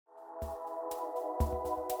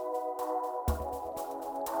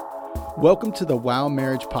Welcome to the Wow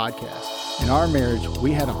Marriage Podcast. In our marriage,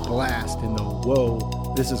 we had a blast in the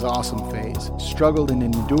whoa, this is awesome phase, struggled and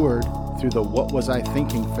endured through the what was I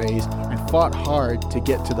thinking phase, and fought hard to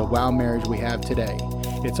get to the wow marriage we have today.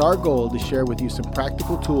 It's our goal to share with you some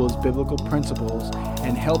practical tools, biblical principles,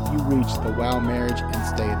 and help you reach the wow marriage and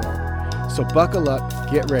stay there. So buckle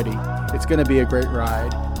up, get ready. It's going to be a great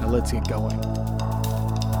ride. Now let's get going.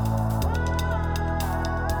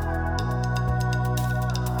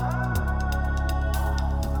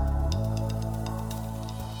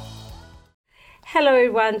 Hello,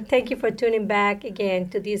 everyone. Thank you for tuning back again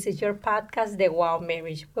to This Is Your Podcast, The Wow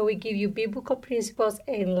Marriage, where we give you biblical principles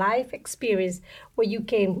and life experience where you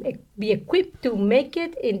can be equipped to make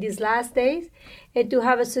it in these last days and to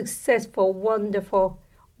have a successful, wonderful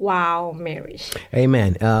wow marriage.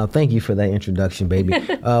 Amen. Thank you for that introduction, baby.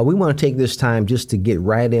 We want to take this time just to get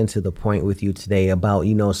right into the point with you today about,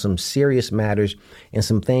 some serious matters and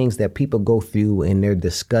some things that people go through in their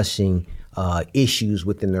discussing issues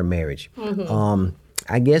within their marriage. Mm-hmm.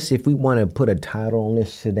 I guess if we want to put a title on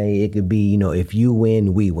this today, it could be, if you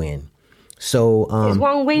win, we win. So it's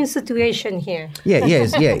one win situation here.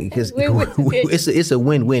 Because it's a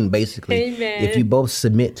win-win basically. Amen. If you both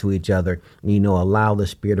submit to each other, allow the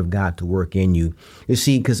Spirit of God to work in you. You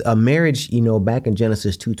see, because a marriage, back in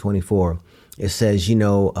Genesis 2:24, it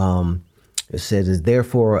says,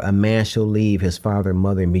 therefore a man shall leave his father and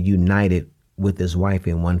mother and be united with his wife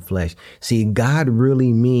in one flesh. See, God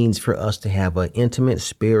really means for us to have an intimate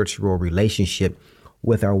spiritual relationship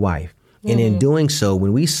with our wife. Mm-hmm. And in doing so,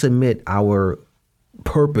 when we submit our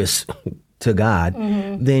purpose to God,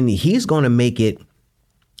 mm-hmm. then he's going to make it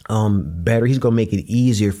better. He's going to make it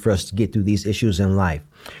easier for us to get through these issues in life.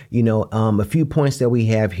 A few points that we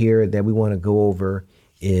have here that we want to go over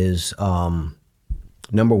is,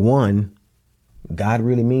 number one, God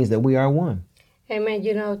really means that we are one. Amen.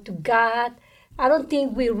 To God, I don't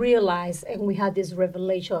think we realize, and we had this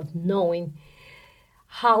revelation of knowing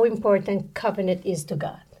how important covenant is to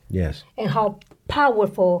God. Yes. And how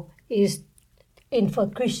powerful is for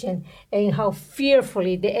Christian, and how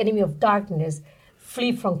fearfully the enemy of darkness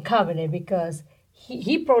flee from covenant, because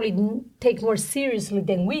he probably take more seriously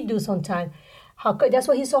than we do sometimes. That's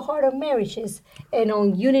why he's so hard on marriages and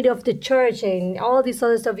on unity of the church and all this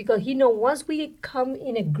other stuff, because he knows once we come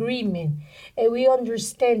in agreement and we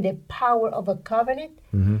understand the power of a covenant,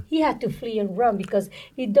 mm-hmm. he had to flee and run, because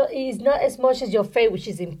it's not as much as your faith, which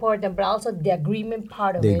is important, but also the agreement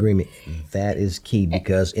part of it. The agreement, that is key,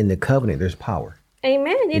 because in the covenant there's power.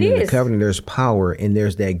 Amen. It is. In the covenant there's power, and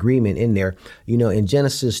there's the agreement in there. In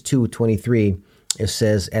Genesis 2:23, it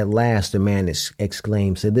says, at last the man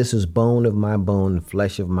exclaimed, so this is bone of my bone,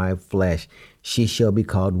 flesh of my flesh. She shall be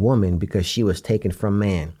called woman, because she was taken from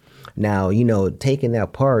man. Now, taking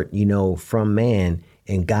that part, from man,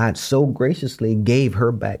 and God so graciously gave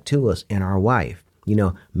her back to us and our wife,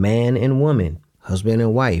 man and woman, husband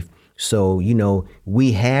and wife. So,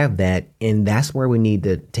 we have that, and that's where we need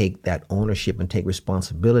to take that ownership and take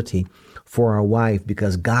responsibility for our wife,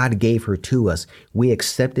 because God gave her to us. We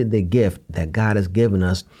accepted the gift that God has given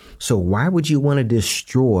us. So why would you want to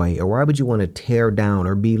destroy, or why would you want to tear down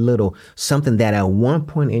or belittle something that at one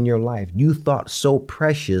point in your life you thought so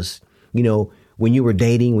precious, when you were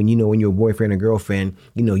dating, when you were boyfriend or girlfriend,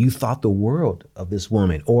 you thought the world of this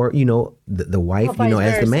woman, or, the wife,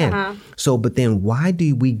 as the man. Uh-huh. So, but then why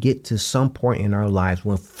do we get to some point in our lives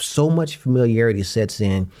when so much familiarity sets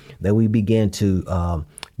in that we begin to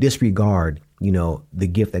disregard, the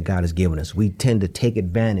gift that God has given us? We tend to take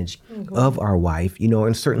advantage mm-hmm. of our wife,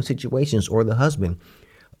 in certain situations, or the husband.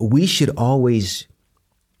 We should always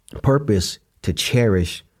purpose to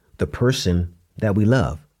cherish the person that we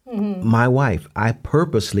love. Mm-hmm. My wife, I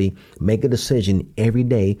purposely make a decision every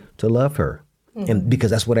day to love her. Mm-hmm. And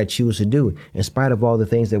because that's what I choose to do. In spite of all the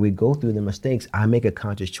things that we go through, the mistakes, I make a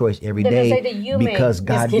conscious choice every day because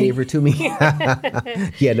God gave her to me.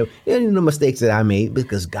 No mistakes that I made,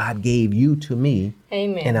 because God gave you to me.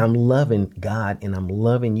 Amen. And I'm loving God, and I'm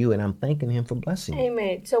loving you, and I'm thanking him for blessing me.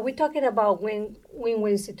 Amen. So we're talking about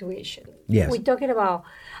win-win situation. Yes. We're talking about,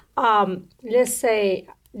 let's say,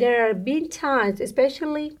 there have been times,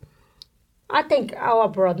 especially, I think our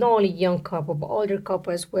abroad, not only young couple, but older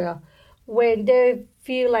couple as well, when they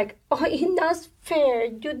feel like, oh, it's not fair,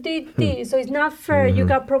 you did this, so it's not fair, mm-hmm. you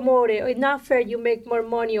got promoted, or it's not fair, you make more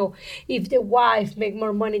money, or if the wife make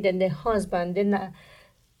more money than the husband, then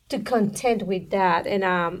to content with that,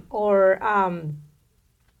 and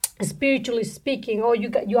spiritually speaking, oh,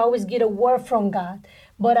 you always get a word from God,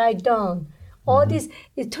 but I don't. All this,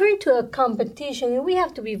 it turned to a competition, and we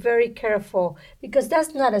have to be very careful, because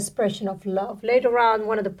that's not an expression of love. Later on,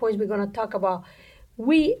 one of the points we're going to talk about,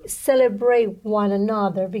 we celebrate one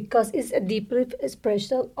another because it's a deep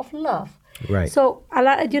expression of love. Right. So,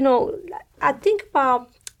 I think about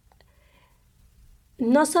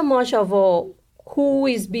not so much of who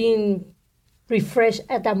is being refreshed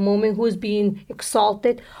at that moment, who's being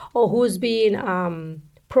exalted, or who's being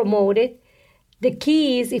promoted. The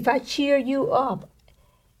key is if I cheer you up,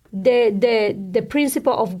 the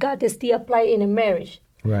principle of God is still applied in a marriage.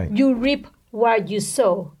 Right. You reap what you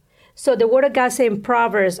sow. So the Word of God says in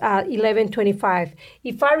Proverbs 11:25,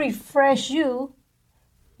 if I refresh you,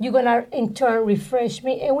 you're going to in turn refresh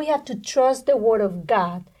me. And we have to trust the Word of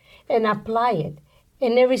God and apply it.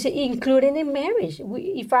 And everything, including in marriage.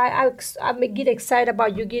 If I get excited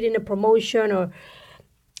about you getting a promotion or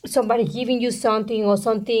somebody giving you something or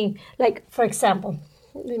something, like, for example,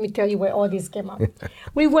 let me tell you where all this came up.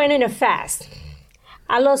 We went in a fast.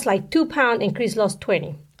 I lost like 2 pounds and Chris lost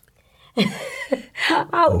 20.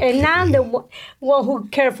 And now I'm the one who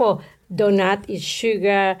careful. Do not eat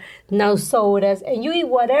sugar, no sodas, and you eat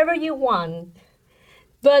whatever you want.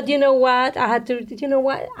 But you know what?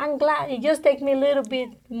 I'm glad. It just takes me a little bit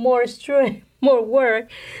more strength, more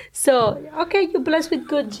work. So, okay, you're blessed with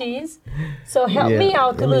good genes. So help me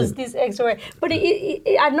out to lose this extra weight. But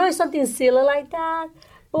I know it's something silly like that.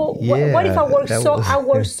 But what if I work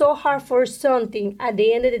so hard for something, at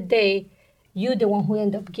the end of the day, you're the one who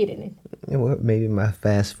end up getting it? Well, maybe my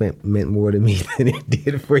fast meant more to me than it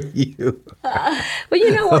did for you. But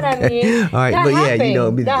you know what I mean. All right, that but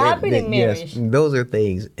happened. That happened in marriage. Yes, those are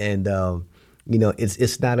things, and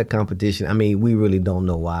it's not a competition. I mean, we really don't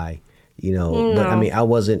know why, No. But I mean, I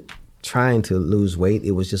wasn't trying to lose weight.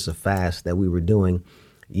 It was just a fast that we were doing,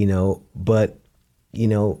 But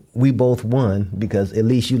we both won because at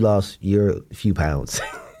least you lost your few pounds.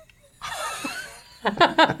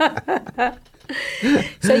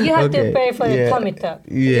 So you have to pay for the tummy tuck.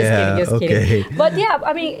 Yeah, just kidding. Okay. But yeah,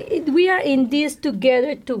 I mean, we are in this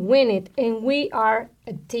together to win it, and we are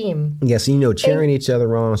a team. Yes, cheering each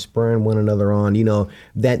other on, spurring one another on.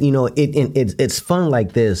 It's fun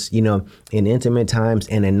like this. In intimate times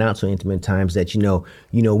and in not so intimate times that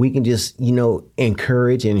we can just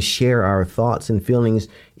encourage and share our thoughts and feelings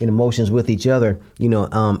and emotions with each other.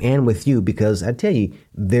 And with you, because I tell you,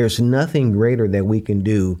 there's nothing greater that we can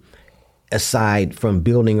do aside from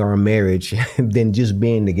building our marriage than just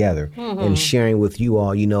being together and sharing with you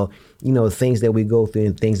all, things that we go through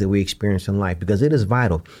and things that we experience in life, because it is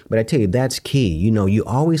vital. But I tell you, that's key. You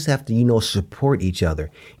always have to, support each other.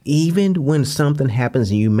 Even when something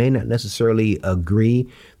happens and you may not necessarily agree,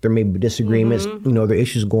 there may be disagreements, there are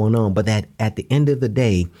issues going on, but that at the end of the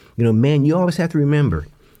day, man, you always have to remember,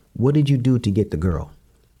 what did you do to get the girl?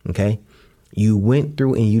 Okay. You went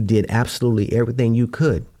through and you did absolutely everything you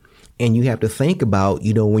could. And you have to think about,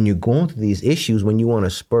 when you're going through these issues, when you want to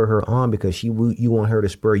spur her on because you want her to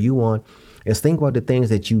spur you on, is think about the things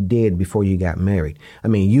that you did before you got married. I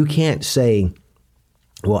mean, you can't say,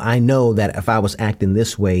 well, I know that if I was acting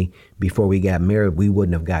this way before we got married, we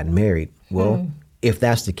wouldn't have gotten married. Well, if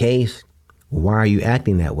that's the case, why are you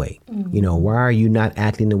acting that way? Why are you not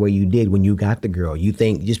acting the way you did when you got the girl? You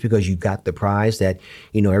think just because you got the prize that,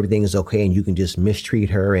 everything is okay and you can just mistreat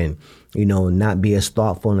her and, not be as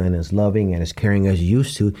thoughtful and as loving and as caring as you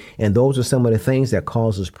used to. And those are some of the things that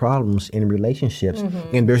causes problems in relationships.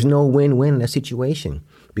 And there's no win-win in that situation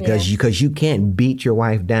because you can't beat your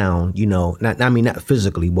wife down, not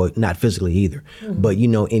physically, but not physically either, but,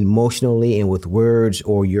 emotionally and with words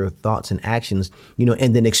or your thoughts and actions,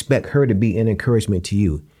 and then expect her to be an encouragement to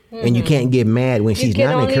you. And you can't get mad when she's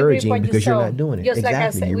not encouraging because you're not doing it. Just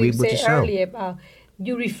exactly. Like you we reap what you said sow. earlier about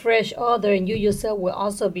you refresh other and you yourself will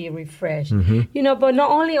also be refreshed. But not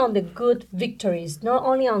only on the good victories,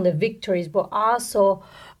 but also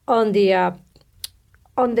on the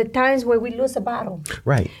times where we lose a battle.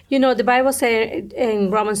 Right. The Bible says in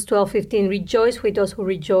Romans 12:15, rejoice with those who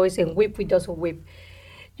rejoice and weep with those who weep.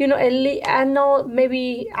 I know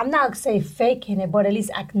maybe, I'm not saying faking it, but at least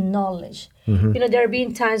acknowledge. There have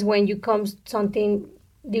been times when something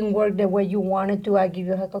didn't work the way you wanted to. I give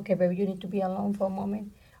you a hug, okay, baby, you need to be alone for a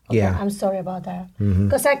moment. Okay, Yeah. I'm sorry about that.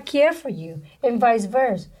 Because I care for you, and vice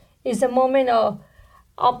versa. It's a moment of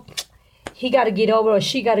he got to get over or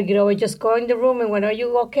she got to get over. Just go in the room and when are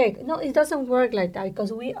you okay? No, it doesn't work like that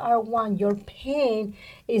because we are one. Your pain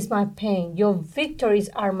is my pain. Your victories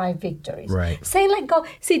are my victories. Right. Say let go.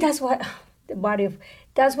 See, that's what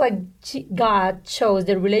that's why God chose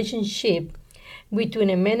the relationship between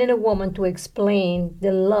a man and a woman to explain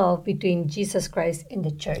the love between Jesus Christ and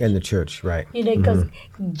the church. And the church, right. Because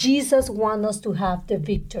Jesus wants us to have the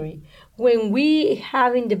victory. When we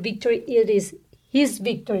having the victory, it is His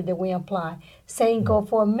victory that we apply. Saying go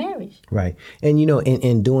for marriage. Right. And,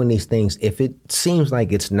 in doing these things, if it seems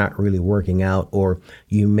like it's not really working out or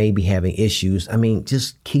you may be having issues,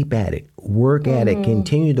 just keep at it. Work at it.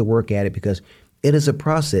 Continue to work at it because it is a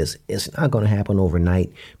process. It's not going to happen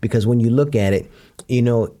overnight because when you look at it,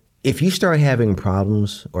 if you start having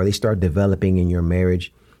problems or they start developing in your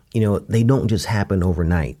marriage, they don't just happen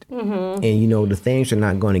overnight. And, the things are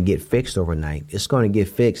not going to get fixed overnight. It's going to get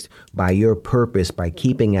fixed by your purpose, by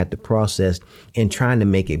keeping at the process and trying to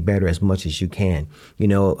make it better as much as you can.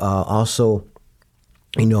 Also,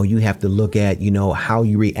 you have to look at, how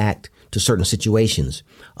you react to certain situations.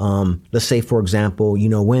 Let's say, for example,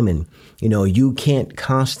 women, you can't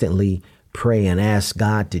constantly pray and ask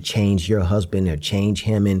God to change your husband or change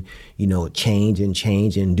him and, change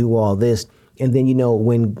and do all this. And then,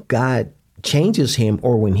 when God changes him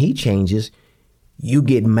or when he changes, you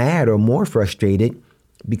get mad or more frustrated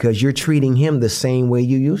because you're treating him the same way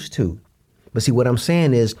you used to. But see, what I'm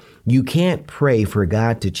saying is you can't pray for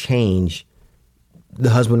God to change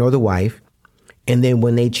the husband or the wife. And then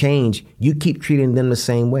when they change, you keep treating them the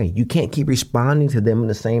same way. You can't keep responding to them in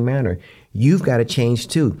the same manner. You've got to change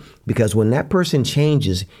too, because when that person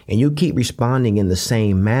changes and you keep responding in the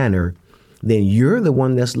same manner, then you're the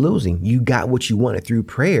one that's losing. You got what you wanted through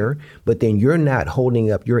prayer, but then you're not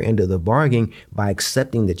holding up your end of the bargain by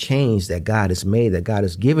accepting the change that God has made, that God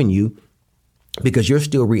has given you, because you're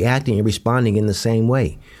still reacting and responding in the same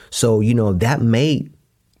way. So, that may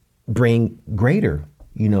bring greater,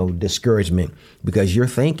 discouragement because you're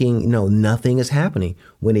thinking, nothing is happening.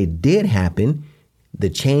 When it did happen, the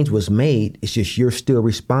change was made. It's just you're still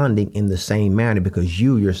responding in the same manner because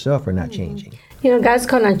you yourself are not changing. God's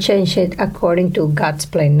going to change it according to God's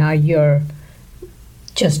plan, not your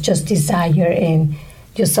just desire and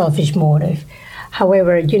your selfish motive.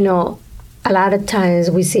 However, a lot of times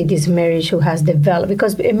we see this marriage who has developed,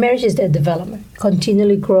 because marriage is the development,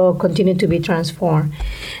 continually grow, continue to be transformed.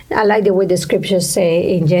 I like the way the scriptures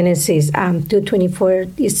say in Genesis 2:24,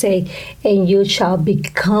 it say, and you shall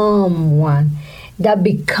become one. That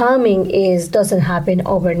becoming doesn't happen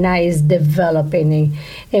overnight, it's developing.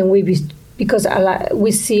 And because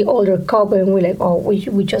we see older couple and we're like, oh,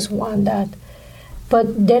 we just want that.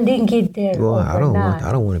 But they didn't get there. Well, I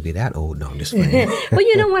don't want to be that old. No, I'm just playing. But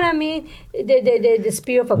you know what I mean? The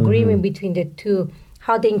spirit of agreement between the two,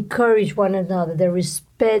 how they encourage one another, the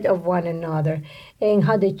respect of one another, and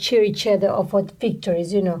how they cheer each other up for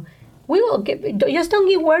victories. We will just don't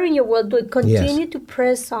get worried. You will do it. Continue to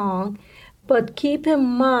press on, but keep in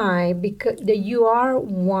mind that you are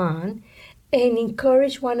one, and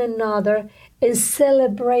encourage one another and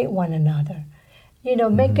celebrate one another.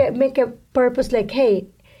 Make a purpose like, hey,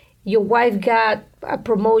 your wife got a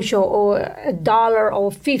promotion or $1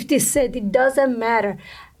 or 50 cents. It doesn't matter.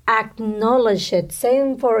 Acknowledge it.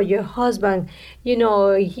 Same for your husband.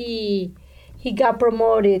 He got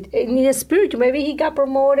promoted in the spiritual. Maybe he got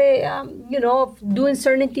promoted, doing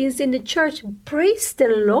certain things in the church. Praise the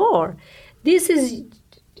Lord. This is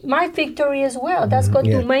my victory as well. That's going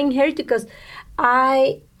to my inheritance because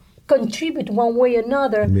I contribute one way or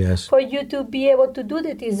another for you to be able to do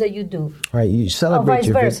the things that you do. Right, you celebrate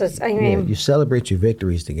or vice versa. You celebrate your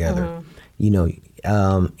victories together.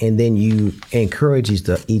 And then you encourage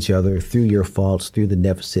each other through your faults, through the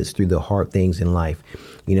deficits, through the hard things in life.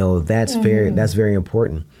 That's very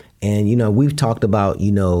important. And we've talked about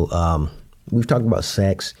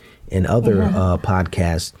sex in other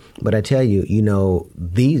podcasts, but I tell you,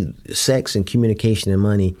 these sex and communication and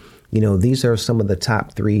money. These are some of the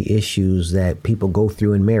top 3 issues that people go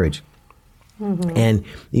through in marriage. And,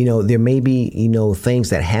 there may be, things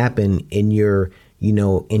that happen in your,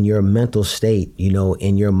 in your mental state,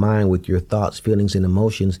 in your mind with your thoughts, feelings, and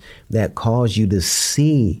emotions that cause you to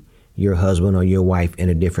see your husband or your wife in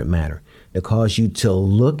a different manner, that cause you to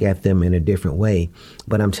look at them in a different way.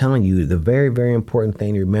 But I'm telling you, the very, very important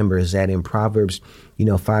thing to remember is that in Proverbs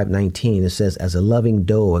 5:19, it says, as a loving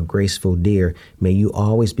doe, a graceful deer, may you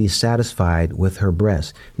always be satisfied with her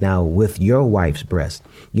breast. Now, with your wife's breast,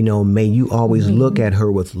 may you always look at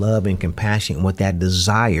her with love and compassion, with that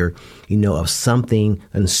desire, of something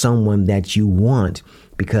and someone that you want.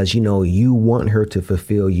 Because, you want her to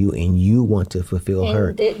fulfill you and you want to fulfill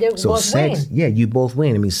her. So sex, win. You both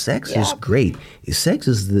win. Sex is great. Sex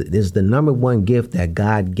is the number one gift that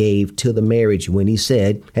God gave to the marriage when he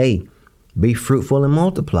said, hey, be fruitful and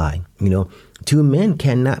multiply. 2 men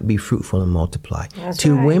cannot be fruitful and multiply. That's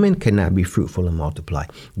 2 right. women cannot be fruitful and multiply.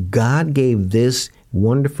 God gave this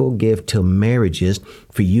wonderful gift to marriages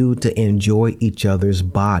for you to enjoy each other's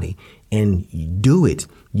body and do it.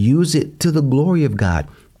 Use it to the glory of God.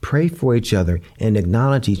 pray for each other and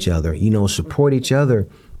acknowledge each other, you know, support each other,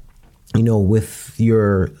 you know, with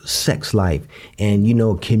your sex life, and, you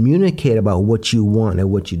know, communicate about what you want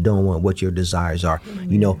and what you don't want, what your desires are,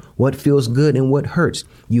 you know, what feels good and what hurts.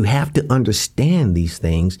 You have to understand these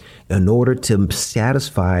things in order to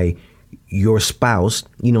satisfy your spouse,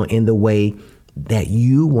 you know, in the way that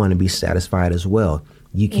you want to be satisfied as well.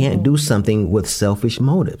 You can't do something with selfish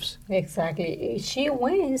motives. Exactly. She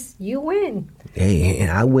wins, you win. Hey,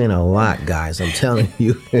 and I win a lot, guys. I'm telling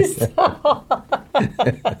you.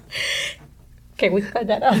 Can we cut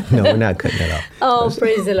that off? No, we're not cutting that off. Oh,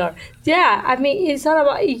 praise the Lord. Yeah, I mean, it's all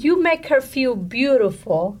about, you make her feel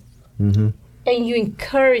beautiful, and you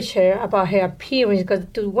encourage her about her appearance, because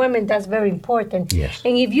to women, that's very important. Yes.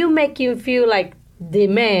 And if you make him feel like the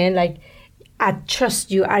man, like, I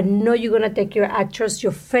trust you, I know you're going to take care, I trust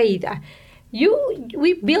your faith.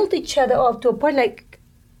 We build each other up to a point like,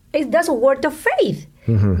 that's a word of faith.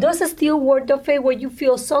 Those are still word of faith where you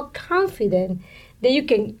feel so confident that you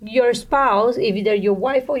can, your spouse, either your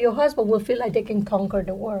wife or your husband, will feel like they can conquer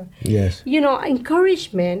the world. Yes. You know,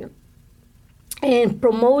 encouragement and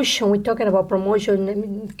promotion, we're talking about promotion, I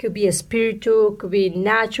mean, it could be a spiritual, could be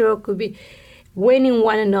natural, could be winning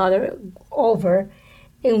one another over,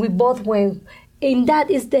 and we both win. And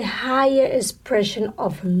that is the higher expression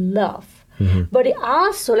of love. But it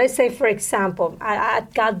also, let's say, for example,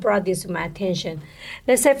 God brought this to my attention.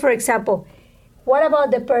 Let's say, for example, what about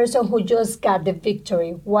the person who just got the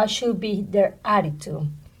victory? What should be their attitude?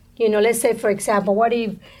 You know, let's say, for example, what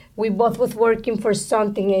if we both was working for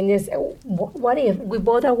something, and it's, what if we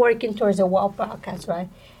both are working towards a WOW podcast, right?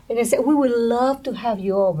 And they say, we would love to have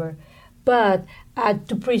you over, but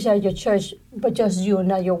to preach at your church, but just you,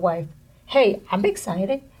 not your wife. Hey, I'm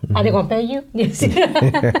excited. Are they going to pay you?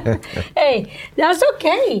 Hey, that's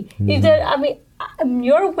okay. If I mean,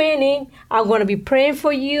 you're winning. I'm going to be praying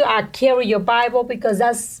for you. I carry your Bible because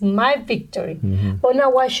that's my victory. But now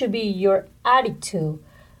what should be your attitude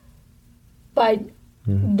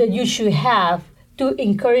that you should have to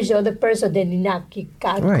encourage the other person that did not get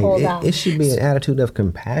called out? It should be an attitude of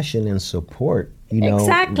compassion and support. You know,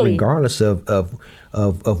 exactly. Regardless of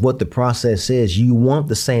what the process is, you want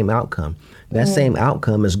the same outcome. That same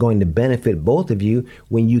outcome is going to benefit both of you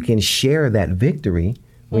when you can share that victory,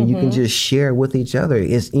 when you can just share with each other.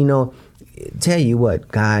 It's, you know, tell you what,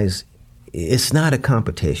 guys, it's not a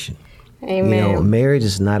competition. Amen. You know, marriage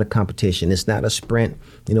is not a competition. It's not a sprint.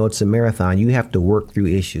 You know, it's a marathon. You have to work through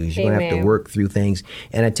issues. You're going to have to work through things.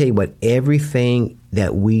 And I tell you what, everything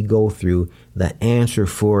that we go through, the answer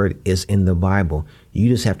for it is in the Bible. You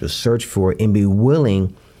just have to search for it and be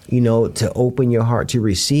willing, you know, to open your heart to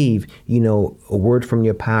receive, you know, a word from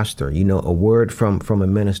your pastor, you know, a word from a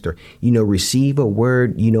minister, you know, receive a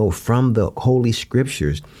word, you know, from the Holy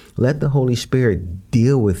Scriptures. Let the Holy Spirit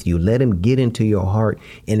deal with you. Let him get into your heart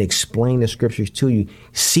and explain the Scriptures to you.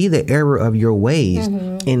 See the error of your ways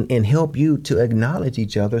and help you to acknowledge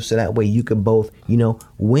each other, so that way you can both, you know,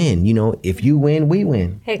 win. You know, if you win, we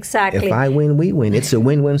win. Exactly. If I win, we win. It's a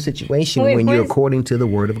win-win situation when you're according to the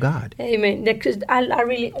Word of God. Amen. I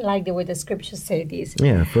really like the way the Scriptures say this.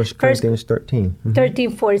 Yeah, 1 Corinthians 13.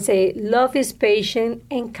 13:4 say, love is patient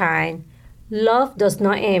and kind. Love does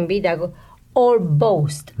not envy or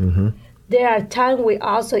boast. There are times where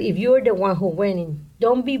also, if you're the one who winning,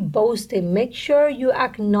 don't be boasting. Make sure you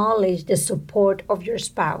acknowledge the support of your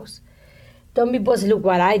spouse. Don't be boasting, look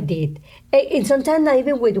what I did. And sometimes not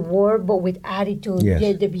even with word, but with attitude,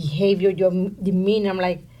 the behavior, your demeanor. I'm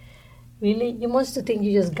like, really? You must think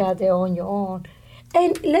you just got there on your own.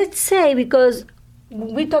 And let's say, because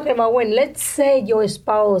we're talking about when, let's say your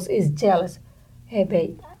spouse is jealous. Hey,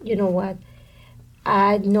 babe, you know what?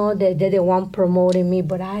 I know that they're the one promoting me,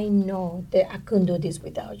 but I know that I couldn't do this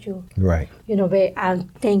without you. Right. You know, babe,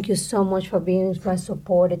 thank you so much for being my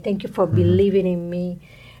supporter. Thank you for believing in me.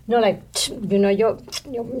 You know, like, you know,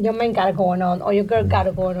 your man got it going on, or your girl got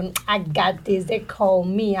it going on. I got this. They call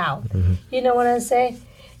me out. You know what I'm saying?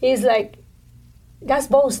 It's like, that's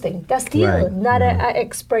boasting. That's still not an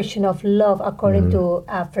expression of love, according to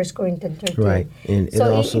 1 Corinthians 13. Right. And so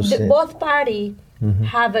it also says, both parties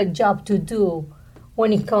have a job to do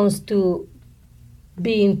when it comes to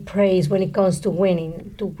being praised, when it comes to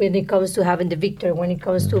winning, when it comes to having the victory, when it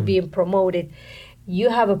comes to being promoted. You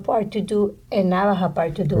have a part to do, and I have a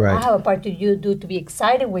part to do. Right. I have a part to do to be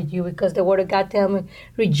excited with you, because the Word of God tells me,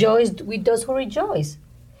 rejoice with those who rejoice.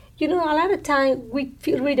 You know, a lot of times we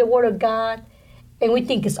read the Word of God and we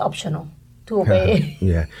think it's optional. to obey.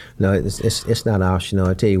 Yeah, no, it's not optional.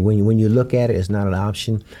 I tell you, when you look at it, it's not an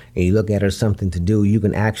option, and you look at it as something to do. You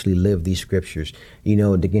can actually live these scriptures. You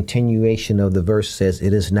know, the continuation of the verse says,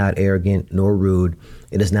 "It is not arrogant nor rude.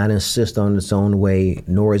 It does not insist on its own way,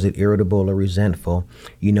 nor is it irritable or resentful.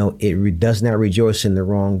 You know, it does not rejoice in the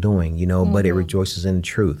wrongdoing. You know, but it rejoices in the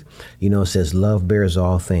truth. You know, it says love bears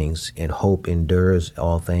all things, and hope endures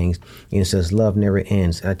all things. And it says love never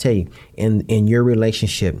ends. And I tell you, in your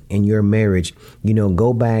relationship, in your marriage, you know,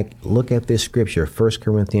 go back, look at this scripture, 1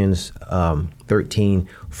 Corinthians 13,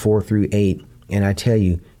 4 through 8. And I tell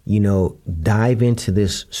you, you know, dive into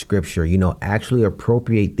this scripture, you know, actually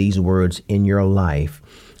appropriate these words in your life.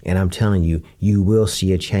 And I'm telling you, you will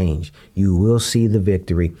see a change. You will see the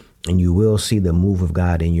victory, and you will see the move of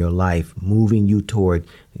God in your life, moving you toward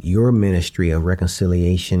your ministry of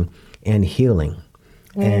reconciliation and healing.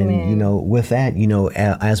 Amen. And, you know, with that, you know,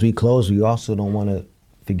 as we close, we also don't want to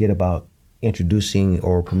forget about introducing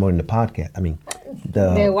or promoting the podcast. I mean,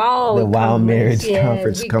 the Wow Marriage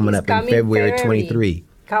Conference coming up in February 23.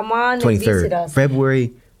 Come on 23rd, and visit us. February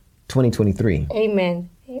 2023. Amen.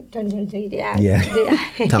 2023,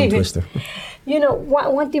 Yeah. Tongue twister. You know,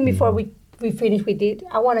 one thing before we finish with it,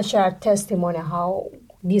 I want to share a testimony how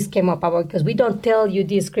this came up about, because we don't tell you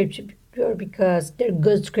this scripture because they're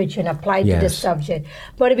good scripture and apply to the subject,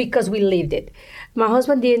 but because we lived it. My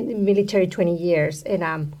husband did military 20 years,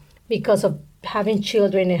 and because of having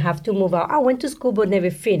children and have to move out, I went to school but never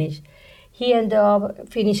finished. He ended up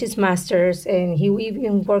finishing his master's, and he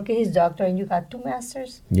even working his doctor, and you got 2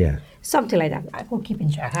 masters? Yeah. Something like that. I won't keep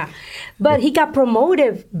in track. Huh? But he got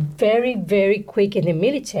promoted very, very quick in the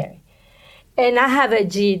military. And I have a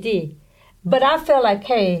GED. But I felt like,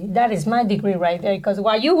 hey, that is my degree right there, because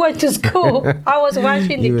while you went to school, I was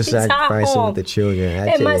watching the kids at home. With the children.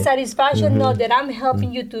 And my satisfaction know that I'm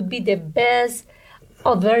helping you to be the best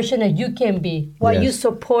version that you can be. While you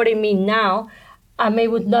supporting me now, I'm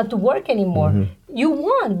able not to work anymore. You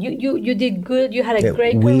won. You did good. You had a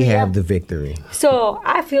great career. We have the victory. So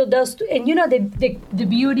I feel those two. And you know, the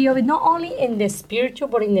beauty of it, not only in the spiritual,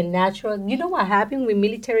 but in the natural. You know what happened with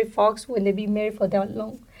military folks when they be married for that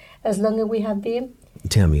long? As long as we have been?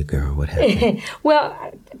 Tell me, girl, what happened? Well,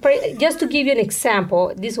 just to give you an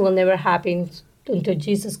example, this will never happen until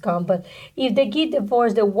Jesus comes, but if they get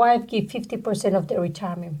divorced, the wife gives 50% of their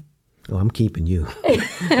retirement. Oh, I'm keeping you.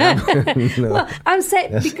 Well, I'm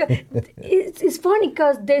saying, because it's funny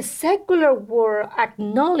because the secular world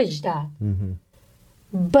acknowledge that.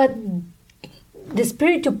 But the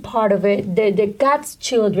spiritual part of it, the God's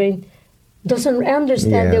children, doesn't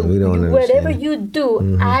understand that whatever you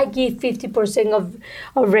do, I give 50%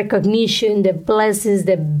 of recognition, the blessings,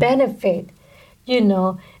 the benefit, you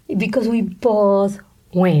know, because we both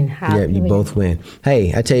win. Yeah, you both win.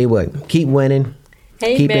 Hey, I tell you what, keep winning.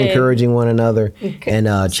 Amen. Keep encouraging one another.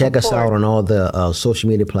 And check us out on all the social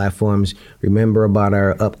media platforms. Remember about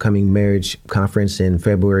our upcoming marriage conference in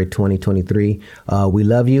February 2023. We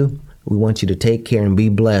love you. We want you to take care and be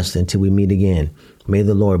blessed until we meet again. May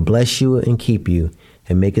the Lord bless you and keep you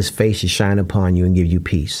and make his face to shine upon you and give you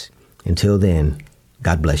peace. Until then,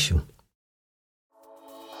 God bless you.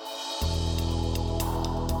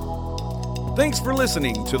 Thanks for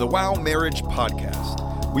listening to the Wow Marriage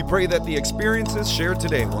Podcast. We pray that the experiences shared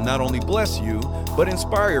today will not only bless you, but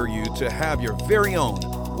inspire you to have your very own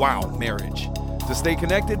Wow Marriage. To stay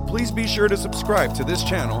connected, please be sure to subscribe to this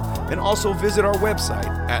channel and also visit our website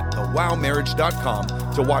at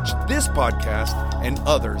thewowmarriage.com to watch this podcast and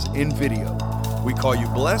others in video. We call you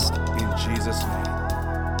blessed in Jesus' name.